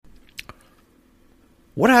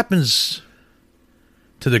What happens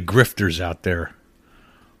to the grifters out there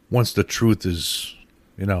once the truth is,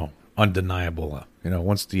 undeniable?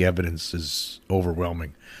 Once the evidence is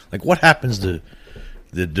overwhelming. Like, what happens to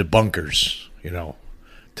the debunkers,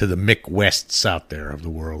 to the Mick Wests out there of the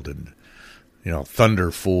world and,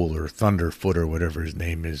 Thunderfool or Thunderfoot or whatever his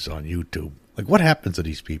name is on YouTube? Like, what happens to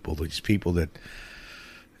these people? These people that,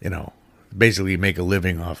 basically make a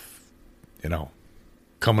living off,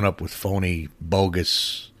 coming up with phony,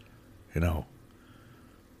 bogus,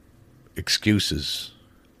 excuses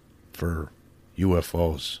for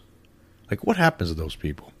UFOs. Like, what happens to those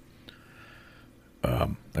people?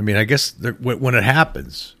 I guess when it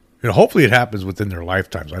happens, hopefully it happens within their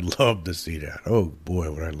lifetimes. I'd love to see that. Oh,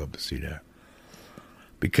 boy, would I love to see that.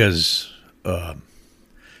 Because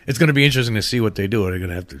it's going to be interesting to see what they do. They're going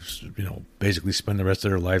to have to, basically spend the rest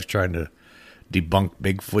of their lives trying to debunk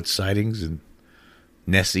Bigfoot sightings and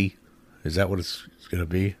Nessie. Is that what it's going to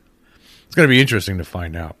be? It's going to be interesting to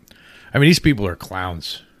find out. These people are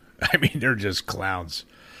clowns. They're just clowns.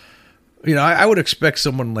 I would expect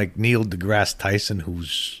someone like Neil deGrasse Tyson,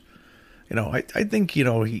 who's, I think,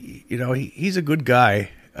 he's a good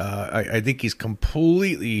guy. I think he's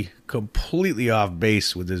completely off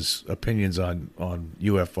base with his opinions on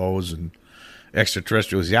UFOs and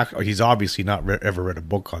extraterrestrials. He's obviously not ever read a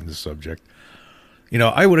book on this subject.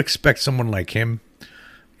 I would expect someone like him,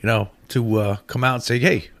 to come out and say,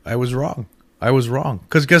 hey, I was wrong.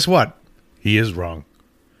 Because guess what? He is wrong.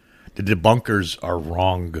 The debunkers are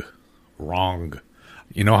wrong.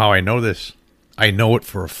 You know how I know this? I know it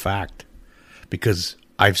for a fact because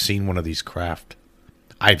I've seen one of these craft.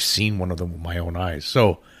 I've seen one of them with my own eyes.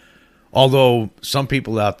 So, although some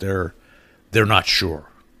people out there, they're not sure.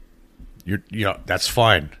 That's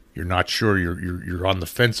fine. You're not sure. You're on the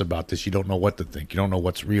fence about this. You don't know what to think. You don't know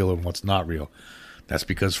what's real and what's not real. That's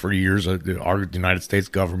because for years, our United States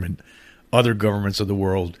government, other governments of the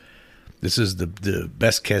world, this is the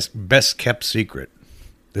best kept secret.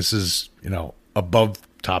 This is, above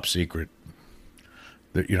top secret.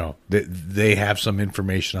 They have some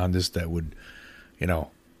information on this that would,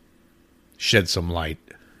 shed some light,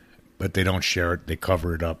 but they don't share it. They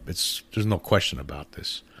cover it up. There's no question about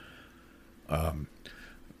this.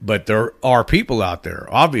 But there are people out there,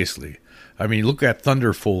 obviously. Look at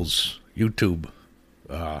Thunderfool's YouTube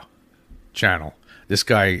channel. This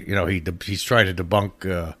guy, he's trying to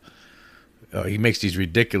debunk. He makes these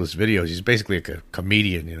ridiculous videos. He's basically like a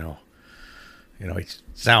comedian, he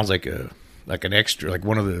sounds like an extra, like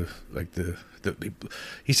one of the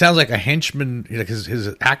he sounds like a henchman.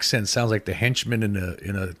 His accent sounds like the henchman in a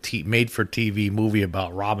made for TV movie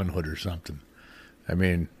about Robin Hood or something.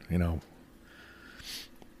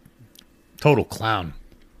 Total clown.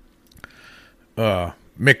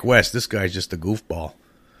 Mick West, this guy's just a goofball.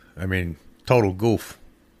 Total goof.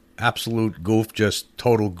 Absolute goof, just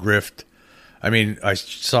total grift. I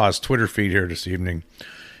saw his Twitter feed here this evening,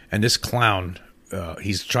 and this clown,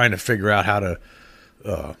 he's trying to figure out how to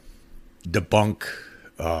debunk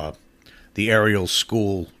the Ariel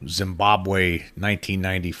School Zimbabwe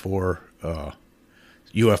 1994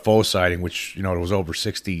 UFO sighting, which, there was over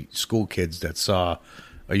 60 school kids that saw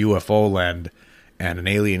a UFO land and an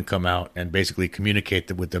alien come out and basically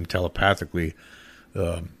communicate with them telepathically.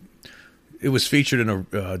 It was featured in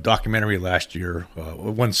a documentary last year,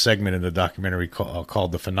 one segment in the documentary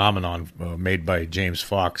called The Phenomenon, made by James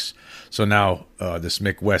Fox. So now this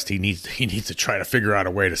Mick West, he needs to try to figure out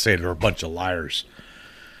a way to say they're a bunch of liars.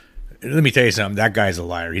 Let me tell you something. That guy's a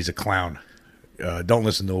liar. He's a clown. Don't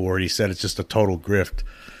listen to a word he said. It's just a total grift.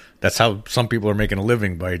 That's how some people are making a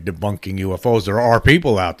living, by debunking UFOs. There are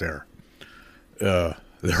people out there. Let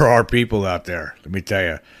me tell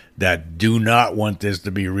you, that do not want this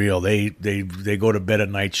to be real. They go to bed at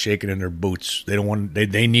night shaking in their boots. They don't want.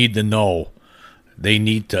 They need to know. They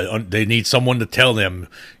need someone to tell them,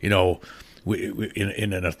 in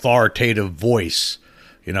an authoritative voice,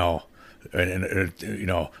 and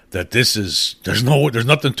that this is there's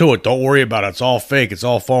nothing to it. Don't worry about it. It's all fake. It's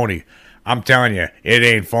all phony. I'm telling you, it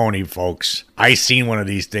ain't phony, folks. I seen one of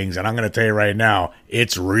these things, and I'm going to tell you right now,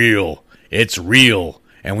 it's real. It's real.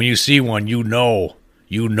 And when you see one, you know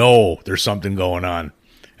there's something going on.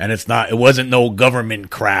 And it wasn't no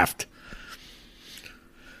government craft.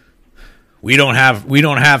 We don't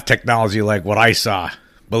have technology like what I saw.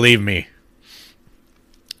 Believe me.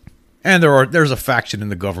 And there's a faction in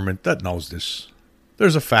the government that knows this.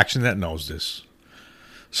 There's a faction that knows this.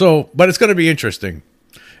 So, but it's going to be interesting.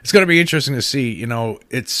 It's going to be interesting to see,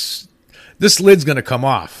 this lid's going to come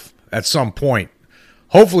off at some point.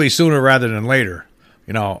 Hopefully sooner rather than later.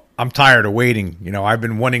 I'm tired of waiting. I've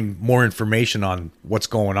been wanting more information on what's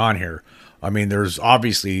going on here. I mean, there's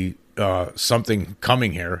obviously something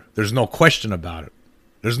coming here. There's no question about it.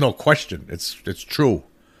 There's no question. It's true.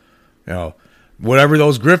 Whatever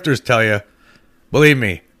those grifters tell you, believe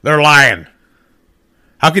me, they're lying.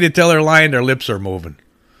 How can you tell they're lying? Their lips are moving.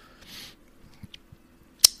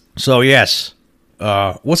 So yes,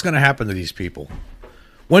 what's going to happen to these people?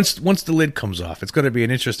 Once the lid comes off, it's going to be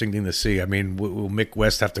an interesting thing to see. I mean, will Mick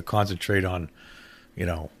West have to concentrate on,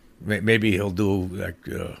 maybe he'll do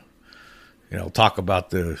talk about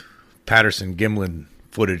the Patterson-Gimlin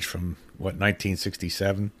footage from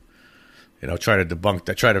 1967. Try to debunk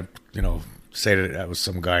that. Try to say that was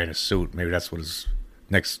some guy in a suit. Maybe that's what his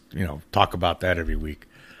next talk about that every week.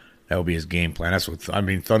 That will be his game plan. That's what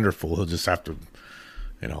Thunderful. He'll just have to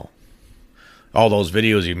all those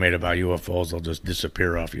videos he made about UFOs, they'll just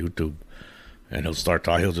disappear off YouTube, and he'll just start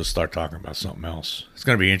talking about something else. It's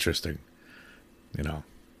going to be interesting,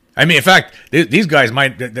 I mean, in fact, these guys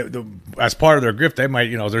might, as part of their grift, they might,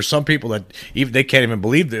 there's some people that even they can't even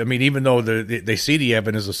believe it. I mean, even though they see the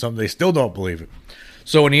evidence of something, they still don't believe it.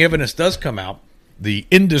 So when the evidence does come out, the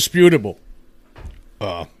indisputable,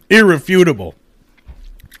 irrefutable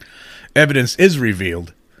evidence is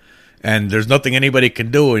revealed, and there's nothing anybody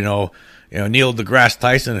can do, Neil deGrasse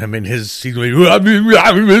Tyson, I mean, he's like, I mean,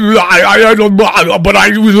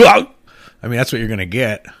 that's what you're going to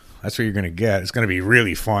get. That's what you're going to get. It's going to be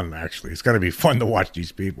really fun, actually. It's going to be fun to watch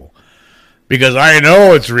these people. Because I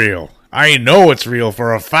know it's real. I know it's real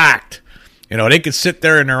for a fact. They could sit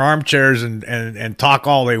there in their armchairs and talk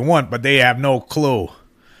all they want, but they have no clue.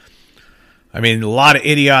 I mean, a lot of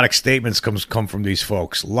idiotic statements come from these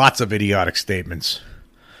folks. Lots of idiotic statements.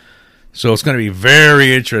 So it's going to be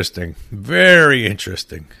very interesting,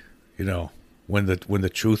 when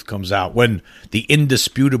the truth comes out, when the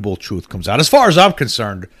indisputable truth comes out. As far as I'm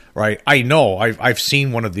concerned, right, I know I've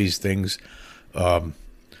seen one of these things, and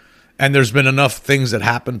there's been enough things that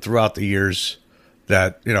happened throughout the years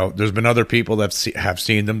that, there's been other people that have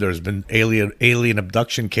seen them. There's been alien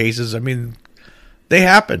abduction cases. I mean, they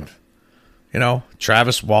happened.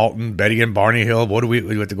 Travis Walton, Betty and Barney Hill.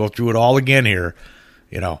 We have to go through it all again here,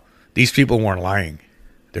 These people weren't lying.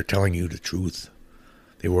 They're telling you the truth.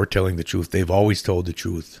 They were telling the truth. They've always told the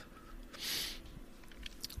truth.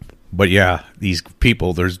 But yeah, these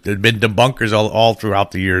people, there's been debunkers all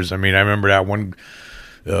throughout the years. I mean, I remember that one,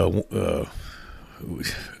 what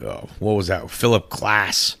was that? Philip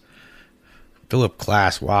Klass. Philip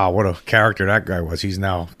Klass, wow, what a character that guy was. He's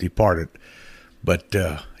now departed. But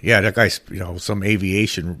yeah, that guy's, some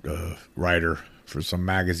aviation writer for some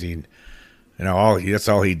magazine. That's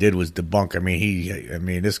all he did was debunk. I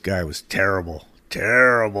mean, this guy was terrible.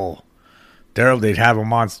 They'd have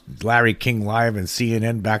him on Larry King Live and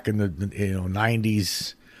CNN back in the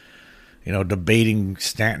 90s, debating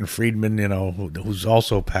Stanton Friedman, who's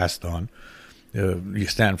also passed on.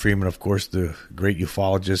 Stanton Friedman, of course, the great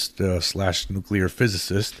ufologist / nuclear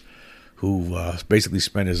physicist, who basically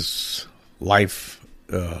spent his life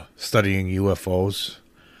studying UFOs.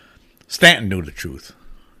 Stanton knew the truth.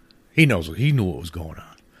 He knew what was going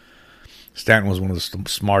on. Stanton was one of the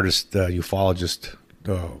smartest ufologists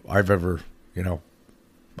I've ever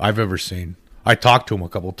seen. I talked to him a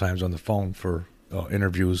couple of times on the phone for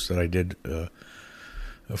interviews that I did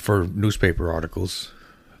for newspaper articles.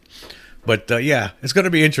 But yeah, it's going to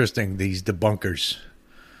be interesting. These debunkers,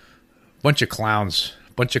 bunch of clowns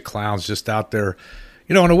just out there.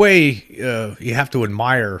 In a way, you have to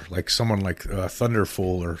admire like someone like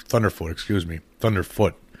Thunderfoot.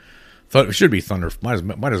 It should be Thunder.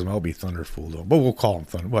 Might as well be Thunderfool though. But we'll call him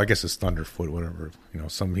Thunder. Well, I guess it's Thunderfoot, whatever.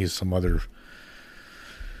 He's some other.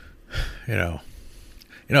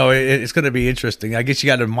 It's going to be interesting. I guess you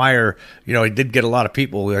got to admire. He did get a lot of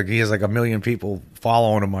people. Like he has like 1 million people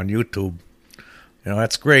following him on YouTube.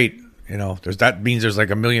 That's great. That means there's like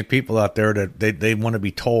 1 million people out there that they want to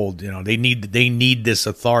be told. They need this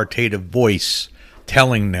authoritative voice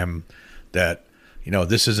telling them that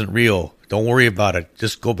this isn't real. Don't worry about it.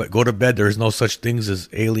 Just go to bed. There's no such things as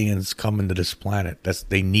aliens coming to this planet.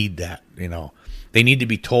 They need that. They need to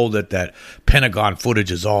be told that Pentagon footage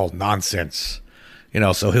is all nonsense.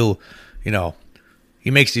 So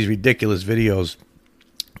he makes these ridiculous videos,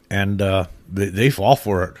 and they fall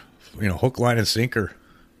for it. Hook, line, and sinker.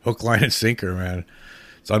 Hook, line, and sinker, man.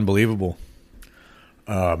 It's unbelievable.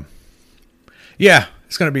 Yeah,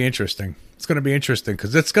 it's going to be interesting. It's going to be interesting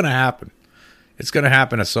because it's going to happen. It's going to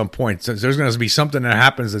happen at some point. So there's going to be something that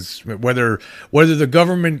happens. That's whether the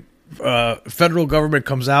government, federal government,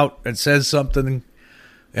 comes out and says something,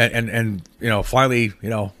 and finally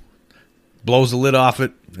blows the lid off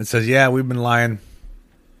it and says, "Yeah, we've been lying.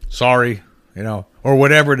 Sorry, or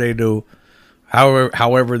whatever they do,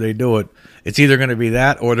 however they do it. It's either going to be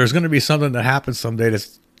that, or there's going to be something that happens someday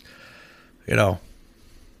that's,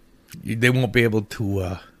 they won't be able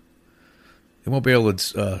to. They won't be able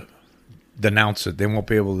to denounce it. They won't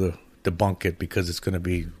be able to debunk it because it's going to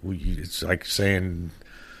be. It's like saying,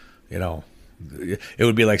 it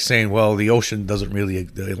would be like saying, well, the ocean doesn't really.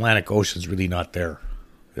 The Atlantic Ocean's really not there.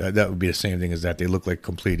 That would be the same thing as that. They look like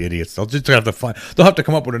complete idiots. They'll just have to find. They'll have to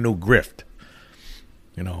come up with a new grift.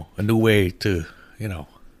 A new way to,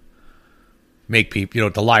 make people,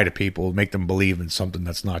 to lie to people, make them believe in something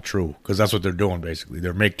that's not true, because that's what they're doing basically.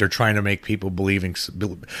 They're trying to make people believing.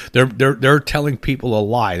 They're telling people a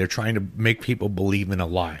lie. They're trying to make people believe in a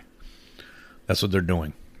lie. That's what they're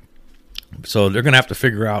doing. So they're going to have to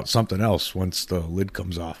figure out something else once the lid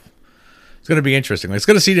comes off. It's going to be interesting. It's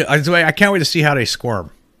going to see. I can't wait to see how they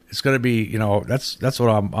squirm. It's going to be, that's what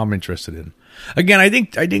I'm interested in. Again, I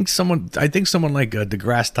think someone like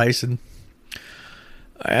DeGrasse Tyson.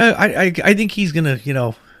 I think he's gonna,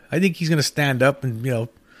 I think he's gonna stand up and,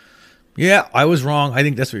 yeah, I was wrong. I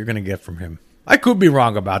think that's what you're gonna get from him. I could be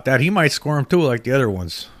wrong about that. He might squirm too, like the other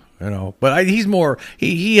ones, But he's more.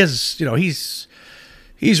 He has,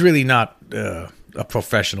 he's really not a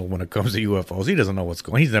professional when it comes to UFOs. He doesn't know what's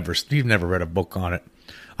going. He's never read a book on it.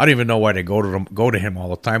 I don't even know why they go to him all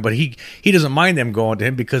the time. But he doesn't mind them going to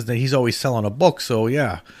him because he's always selling a book. So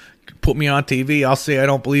yeah. Put me on TV. I'll say I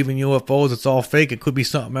don't believe in UFOs. It's all fake. It could be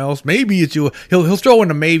something else. Maybe it's you. He'll throw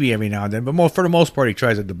in a maybe every now and then, but for the most part, he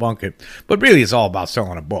tries to debunk it. But really, it's all about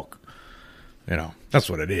selling a book. That's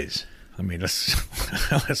what it is. I mean,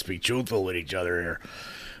 let's be truthful with each other here.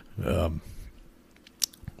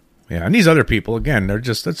 Yeah, and these other people, again,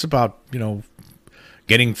 it's about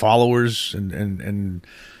getting followers and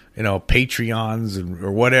Patreons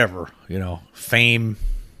or whatever. Fame.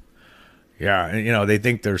 Yeah, and they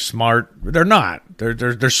think they're smart. They're not.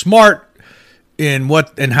 They're smart in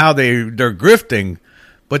what and how they're grifting,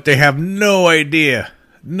 but they have no idea.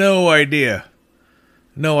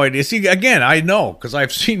 See, again, I know because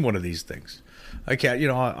I've seen one of these things. I can't.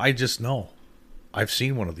 I just know. I've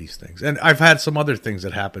seen one of these things, and I've had some other things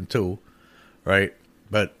that happen too, right?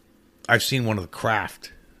 But I've seen one of the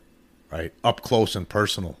craft, right, up close and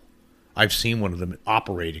personal. I've seen one of them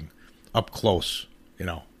operating up close,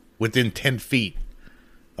 within 10 feet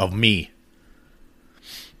of me.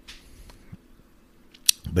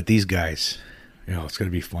 But these guys, it's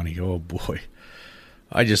going to be funny. Oh, boy.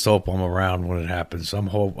 I just hope I'm around when it happens. I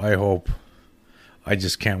hope. I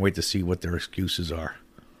just can't wait to see what their excuses are.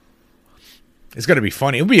 It's going to be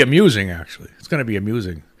funny. It'll be amusing, actually. It's going to be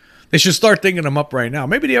amusing. They should start thinking them up right now.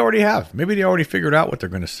 Maybe they already have. Maybe they already figured out what they're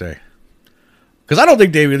going to say. Because I don't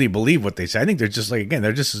think they really believe what they say. I think they're just like, again,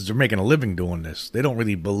 they're making a living doing this. They don't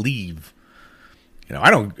really believe. I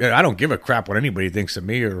don't give a crap what anybody thinks of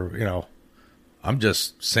me, or I'm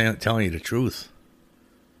just telling you the truth.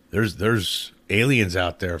 There's aliens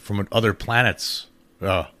out there from other planets.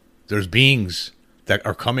 There's beings that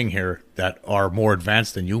are coming here that are more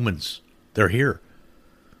advanced than humans. They're here.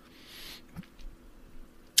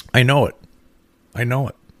 I know it.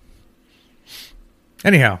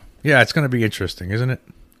 Anyhow. Yeah, it's going to be interesting, isn't it?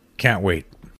 Can't wait.